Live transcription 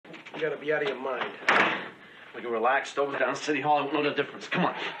You gotta be out of your mind. We can relax, over down City Hall. I won't know the difference. Come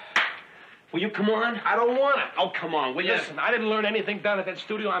on. Will you come on? I don't want it. Oh, come on, will you? Listen, I didn't learn anything down at that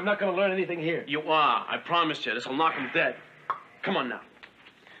studio. I'm not gonna learn anything here. You are. I promised you. This'll knock him dead. Come on now.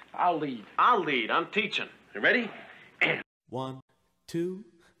 I'll lead. I'll lead. I'm teaching. You ready? And 1, 2,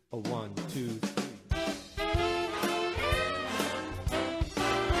 a 1, 2, 3.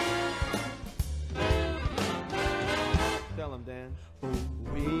 Tell him, Dan. Oh,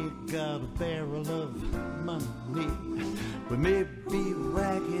 we got a barrel of money. We may be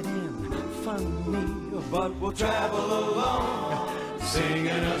ragged and funny, but we'll travel along, singing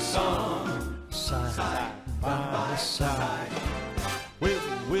a song, side by side.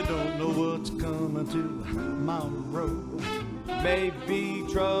 We don't know what's coming tomorrow. Maybe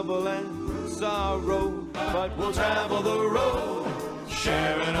trouble and sorrow, but we'll travel the road,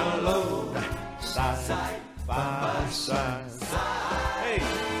 Sharing a load, side by side. hey,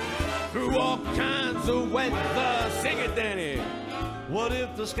 through all kinds of weather. Sing it, Danny. What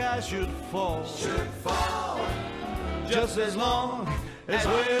if the sky should fall? Just as long as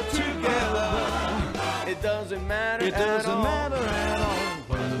we're together. It doesn't matter. It doesn't matter at all.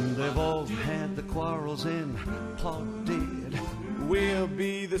 When they've all had the quarrels and plotted, We'll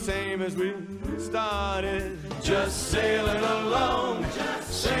be the same as we started. just sailing along,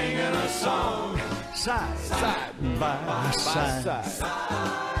 singing a song, side by side.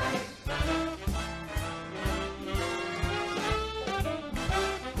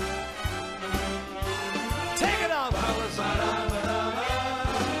 Take it on.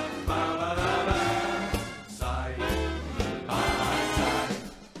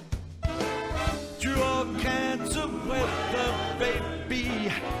 Through all kinds of weather, baby.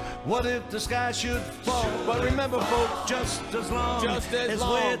 What if the sky should fall? But remember, folks, just as long as we're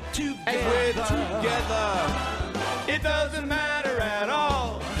long together. as we're together, it doesn't matter at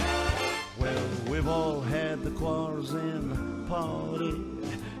all. Well, we've all had the quarrels and party.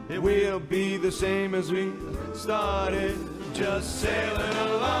 We'll be the same as we started. Just sailing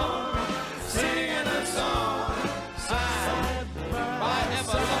along, singing a song, side By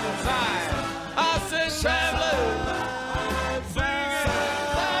ever loving side, I said travelers, singing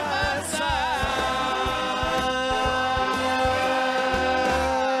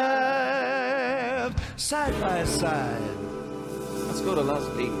side by side by side. Let's go to Las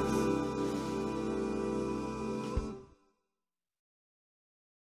Vegas.